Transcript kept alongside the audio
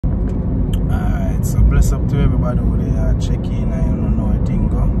bless up to everybody who they are checking and you know how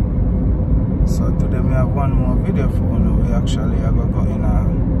things go. So today we have one more video for you. We actually are going to go in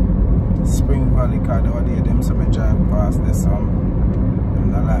a Spring Valley car. The other day them so me drive past this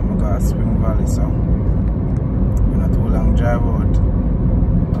and I like me go to Spring Valley, so we're not too long drive out.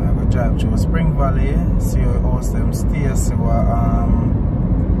 And I go drive through Spring Valley, see how the house them stay, see what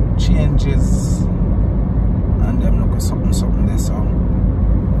changes, and them look something there. So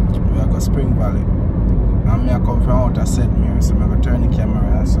we are go Spring Valley. And me I come from out of St. Mary, so I go turn the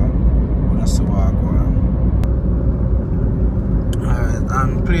camera, so we're gonna see what I go on. Alright,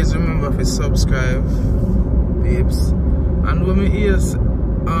 and please remember to subscribe, babes. And when we hear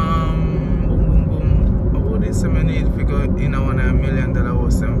boom boom boom, about this I need to go in a $1 million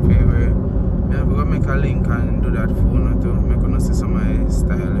house in favor. I have to make a link and do that phone too. I'm gonna see some of my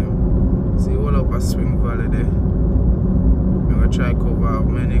style. See all up a Spring Valley there. I'm gonna try to cover as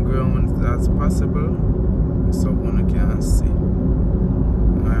many grounds as possible so one can see.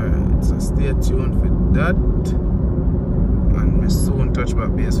 Alright, so stay tuned for that. And me soon touch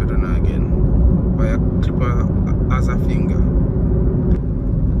back base with them again by a clipper as a finger.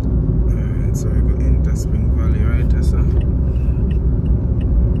 Alright, so we go into Spring Valley right there, so. You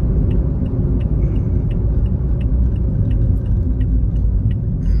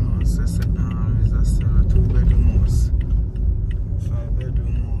know, so is a still a 2-bedroom house.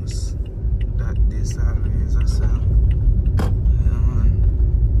 5-bedroom house. That this always a sell. Yeah man.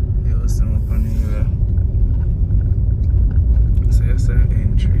 You see up on here. So that's an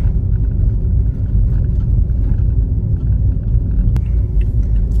entry.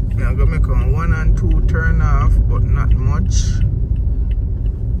 I'm gonna make on 1 and 2 turn off, but not much.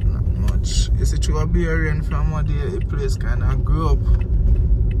 Not much. You see, through a bearing from what the place kinda grew up.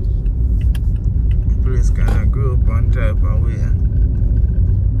 The place kinda grew up on type of way.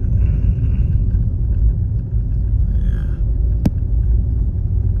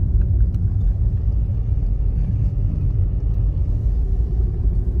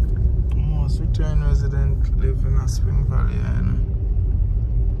 Return resident live in a Spring Valley, you know.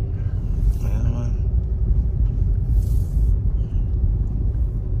 Yeah, man.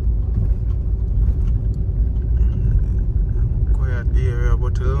 Quiet area,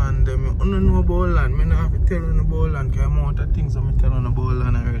 but the land, I don't know about land. I don't have to tell you about land because I'm out of things I'm telling about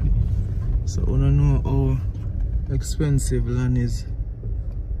land already. So I don't know how expensive land is.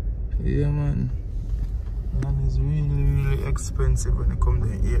 Yeah, man. Land is really expensive when it comes to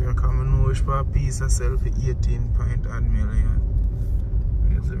the area. Because I know for a piece of sell for 18.8 million.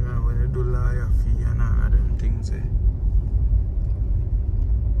 You see, when you do lawyer fee and all of them things.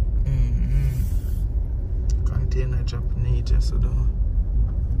 Container Japanese just so though.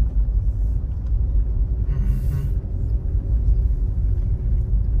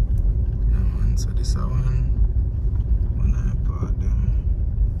 Yeah man, so this is one I bought them.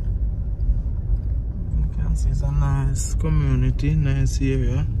 It's a nice community, nice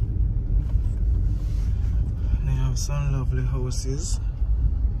area. They have some lovely houses.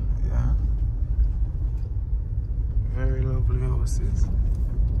 Yeah. Very lovely houses.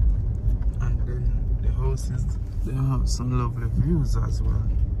 And then the houses, they have some lovely views as well.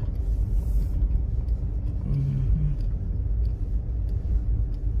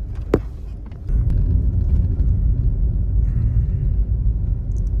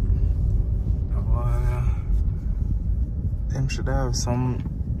 Should have some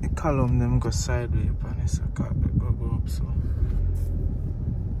column them go sideways and it's a cut that go up so.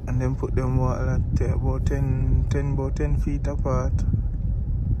 And then put them about 10 feet apart.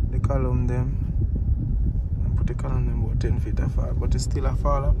 The column them. And put the column them about 10 feet apart. But it's still a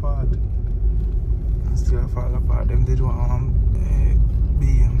fall apart. And still a fall apart. Them did one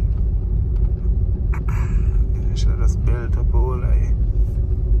beam. They should have just built up a whole eye.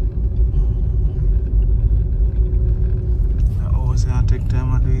 I take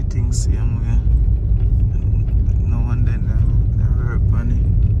time to do things same way. No one then they work money.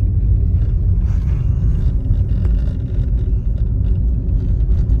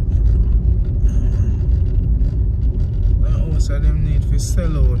 Also them need to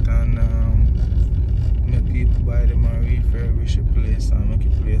sell out and make people buy them and refurbish the place and make the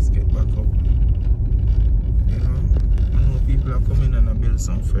place get back up. You know? I know people are coming and build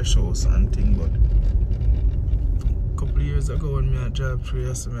some fresh house and thing, but years ago when I drive through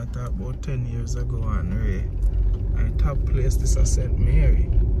here, so I talk about 10 years ago and I top place this is St. Mary.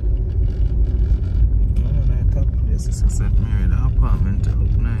 When I top place this is St. Mary, the apartment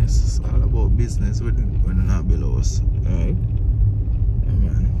look nice. It's all about business when you not build a house. Right? Yeah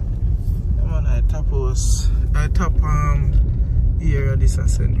man. Yeah man, I top house. I top here this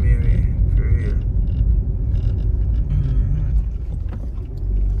is St. Mary for real.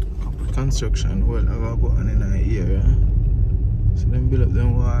 construction well I go on in the area. So them build up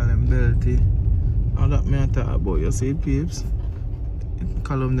them wall and belty. All that me I talk about, you see peeps?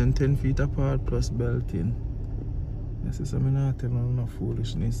 Column them 10 feet apart plus belting. You see, so I'm not telling you no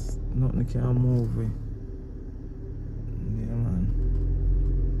foolishness. Nothing can move it. Yeah man.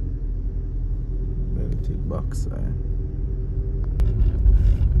 Belted backside.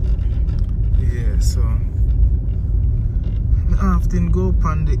 Yeah, so I often go up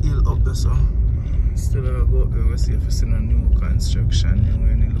on the hill up there, so still I go up there to see if I see no new construction, you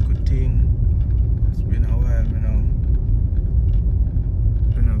know, any little thing. It's been a while, you know.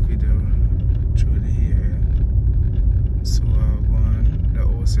 Been a video through the area. So I go on the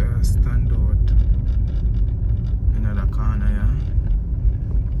house here stand out in the corner, yeah.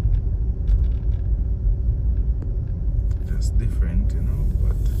 Just different, you know,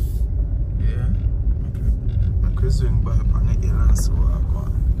 but yeah. I could swing by on the hill and so I go on.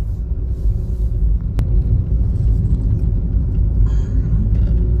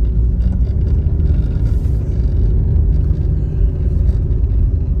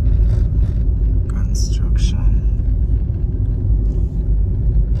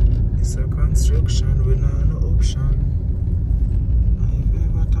 Construction with no option. If you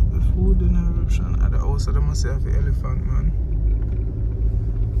ever tap the food in an option at the house, they must have the elephant man.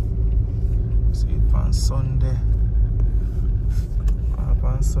 See it on Sunday. Up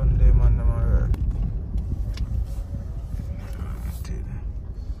on Sunday man, them are right.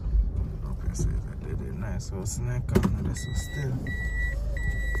 Okay, so they did nice house in the corner, that's so still.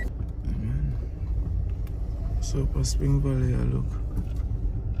 Amen. So for Spring Valley, I look.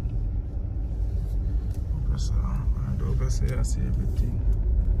 So, I see everything.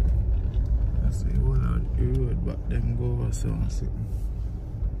 I see all out the road back then go over so I'm sitting.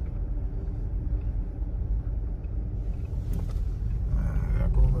 I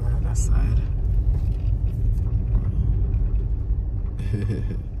go over the other side.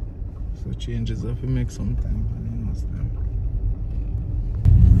 So changes have to make some time for the house them.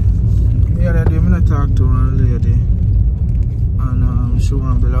 The other day I talked to one lady. And she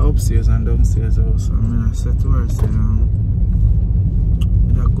want to build upstairs and downstairs house. I said to her, say,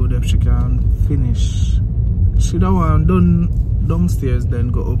 that good if she can finish. She don't want done downstairs then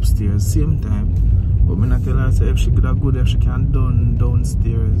go upstairs same time. But I tell her, say, if she could good if she can done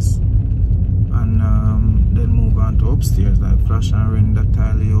downstairs and then move on to upstairs, like flash and ring the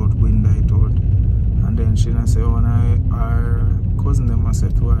tile out, window it out. And then she say, when our cousin them I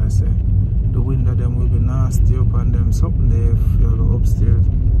said to her, I say, the window them will be nasty up on them something there if you go upstairs.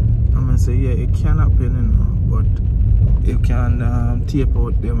 I'm gonna say yeah, it can happen, you know, but you can tape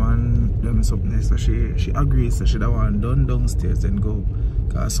out them and them something there. So she agrees that she don't want done downstairs then go.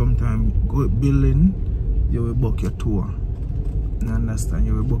 Cause sometimes go building you will book your tour. You understand?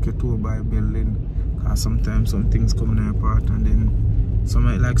 You will book your tour by building. Cause sometimes some things come in apart and then some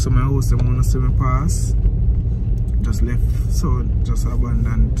house them wanna see me pass. Just left, so just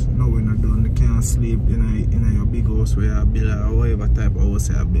abandoned. No, we're not done. You can't sleep in your big house where you build or whatever type of house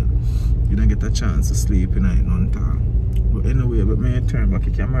you build. You don't get a chance to sleep in it none time. But anyway, but may turn back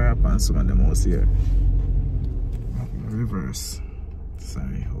the camera up on some of them house here. Reverse.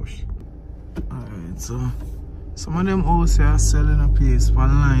 Sorry, hush. Alright, so some of them house here are selling a piece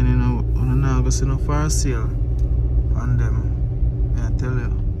online, you know, on now go see no for sale on them. I tell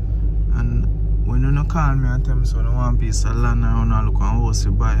you. And when you call me and tell me so you want a piece of land around and look at house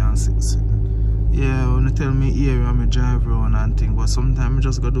you buy and sit. Yeah, when you tell me here I drive around and thing, but sometimes I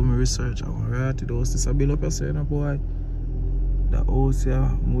just go do my research. I want right the house this a build up yourself, you boy. The house here,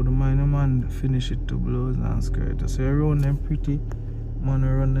 would mind a man finish it to blows and skirt. So you run them pretty, man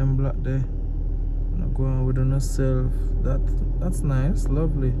run them black there. And I go on with yourself. That's nice,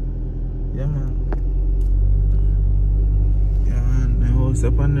 lovely. Yeah man. The house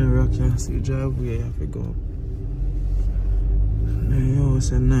up on the rock, you see driveway, you have to go up. The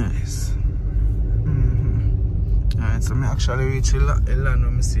house is nice. Alright, so I actually reach a land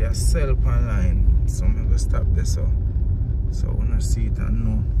where I see a sell online. So I'm going to stop there so when I see it and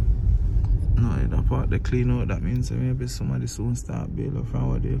know. No, that part they clean out, that means maybe somebody soon start build up from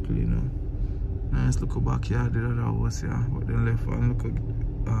what they clean out. Nice look backyard, the other house here, but then left one look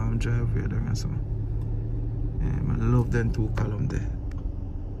driveway there and so. Yeah, I love them two column there.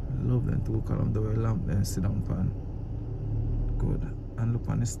 I love them two column there where lamp then sit down pan. Good. And look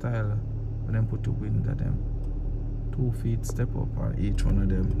on the style when them put the window them. 2 feet step up on each one of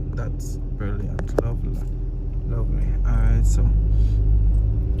them. That's brilliant. Lovely. Lovely. Alright, so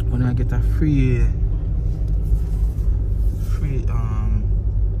when I get a free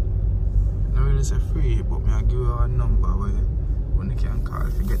not really say free, but I give you a number where when you can call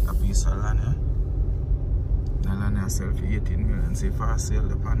if you get a piece of land. The land itself for 18 million. See if I sell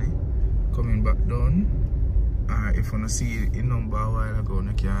the penny coming back down. Or if you want to see the number a while ago,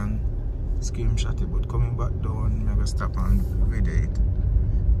 you can screenshot it. But coming back down, I'm going to stop and video it.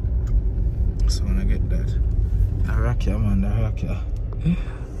 So when I get that. The rack here, man, the rack here.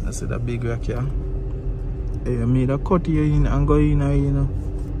 I see the big rack here. Hey, I made a cut here in and go in here, you know.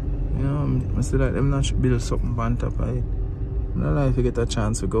 You know, I see that them not build something on top of it. I don't know if you get a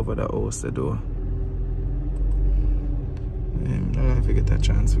chance to go over the house the door. I don't know if you get a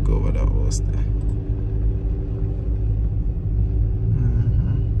chance to go over the house there.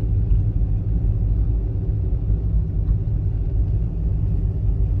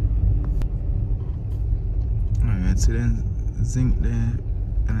 Alright, so then zinc there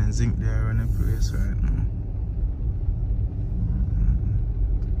and then zinc there on the place right now.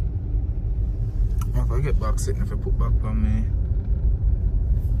 If I get back sitting, if I put back on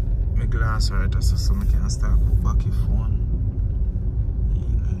my glass right, so I can start put back your phone.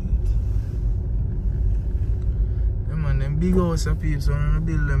 Yeah, man, them big house of people, so when you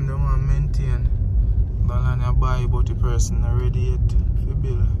build them, they want to maintain. But when you buy about the person already yet if you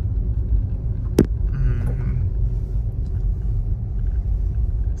build.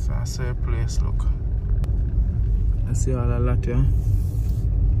 So I see a place, look. I see all the lot here.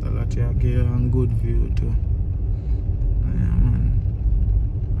 The lot here give you a good view too. Yeah, man.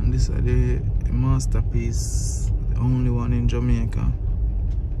 And this is the masterpiece, the only one in Jamaica.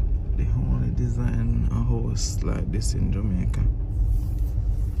 They only design a house like this in Jamaica.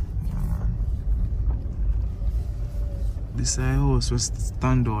 Yeah. This house was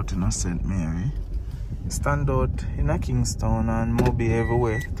stand out in a St. Mary. Stand out in a Kingston and Moby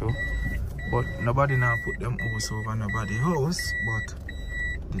everywhere too. But nobody now put them house over nobody's house. But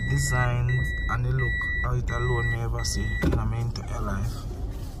the design and the look, how it alone me ever see in my entire life.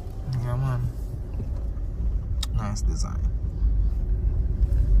 Yeah, man. Nice design.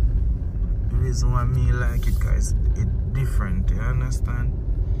 The reason why me like it, guys, it's different, you understand?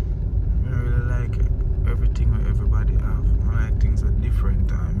 I really like it. Everything that everybody have. I like things are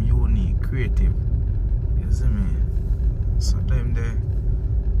different, unique, creative. You see me? So them there,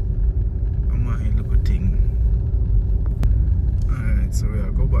 I might look a thing. Alright, so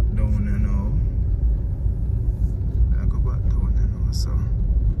we'll go back down there now. We'll go back down there now, so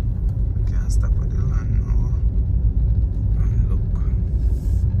we can stop at the land now and look.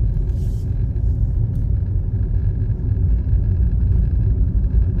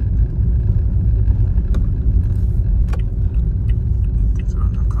 It's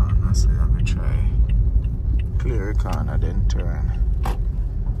around the corner, so you have to try clear the corner, then turn.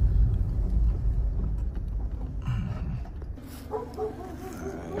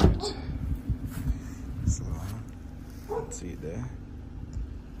 Alright. So, see it there.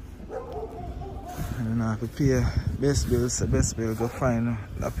 And now if you pay best bill go find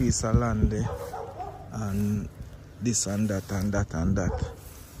a piece of land there. And this and that and that and that.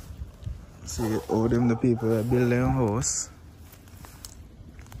 See all them the people that build their house.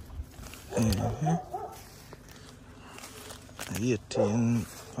 Uh-huh. 18.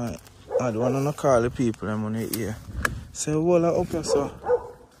 I don't want to call the people them on it here. So wall up here so.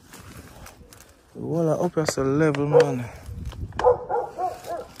 Wall up here so level, man.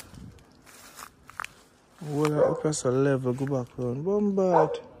 Wall up here so level, go back round.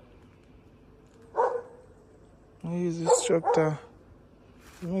 Bombard. I use the structure.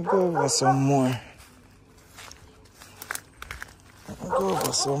 Let me go over some more. Let me go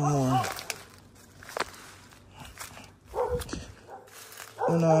over some more.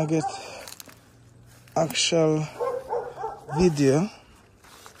 When I get actual video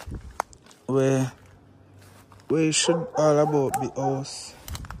where it should all about the house.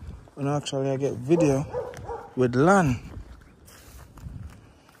 When actually I get video with land.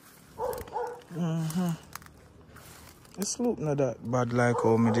 It's look not that bad like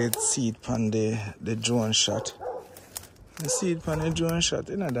how me did see it on the drone shot. The see it on the drone shot,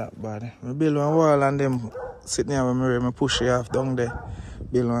 it's not that bad. I build one wall and them sitting here when I push it off down there.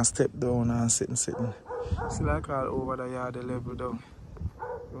 Build one step down and sitting. See like all over the yard the level down.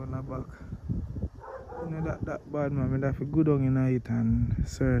 Round the back. You know that bad, man. I have to go down in it and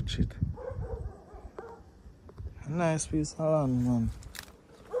search it. A nice piece of land, man.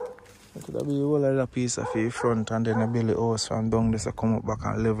 It could be a whole other piece of the front and then I build the house from down this, I come up back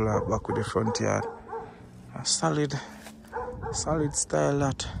and level up back with the front yard. A solid style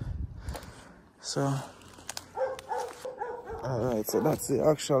that. So alright, so that's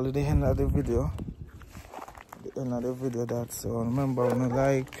actually the end of the video. The end of the video that. So remember when you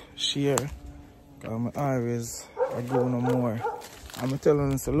like, share, I always I go no more. I'm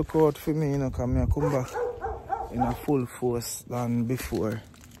telling you, so look out for me, you know, because I come back in a full force than before.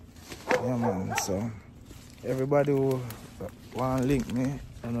 Yeah, man. So everybody who want to link me,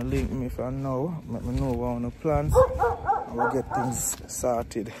 wanna link me for now, let me know what I want to plan. I will get things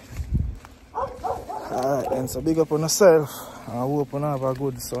sorted. Alright, and so big up on yourself. I hope you have a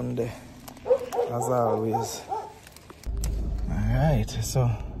good Sunday, as always. Alright, so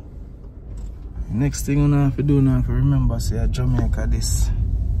next thing you have to do now, if you remember, say Jamaica this.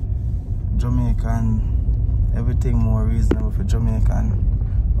 Jamaican, everything more reasonable for Jamaican.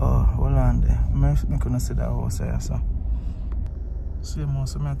 Oh, hold on there. I'm gonna see that house here, so. See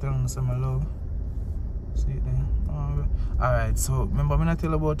most of me telling you some love. See it there. Oh, alright, so remember when I tell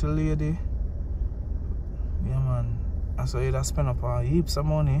you about the lady? Yeah, man. I saw you that spend up a heaps of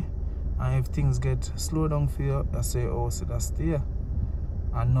money, and if things get slow down for you, I say, oh, so that's there.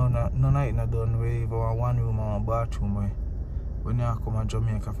 And none of it not done where you have one room or a bathroom where when you come to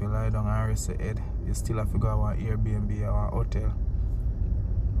Jamaica, if you lie down and rest your head, you still have to go to an Airbnb or a hotel.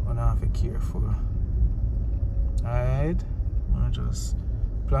 You have to be careful. Alright? Just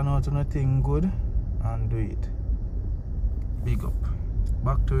plan out anything good and do it. Big up.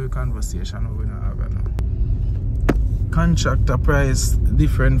 Back to the conversation we're gonna have right now. Contractor price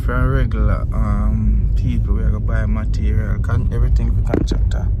different from regular people. We are gonna buy material. Everything for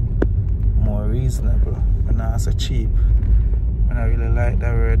contractor more reasonable. And not so cheap. And I really like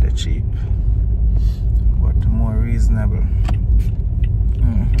that word cheap, but more reasonable.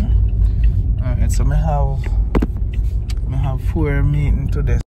 Alright, so I have 4 meetings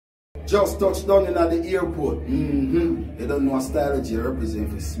today. Just touched down in at the airport. You don't know what styology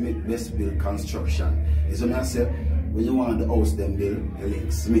represent for Smith Best Build Construction. Is what I say, when you want the house them build, you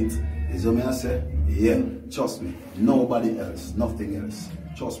link Smith. Is what I say, yeah, trust me, nobody else, nothing else.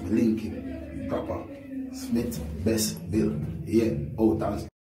 Trust me, link him proper. Smith Best Build, yeah, out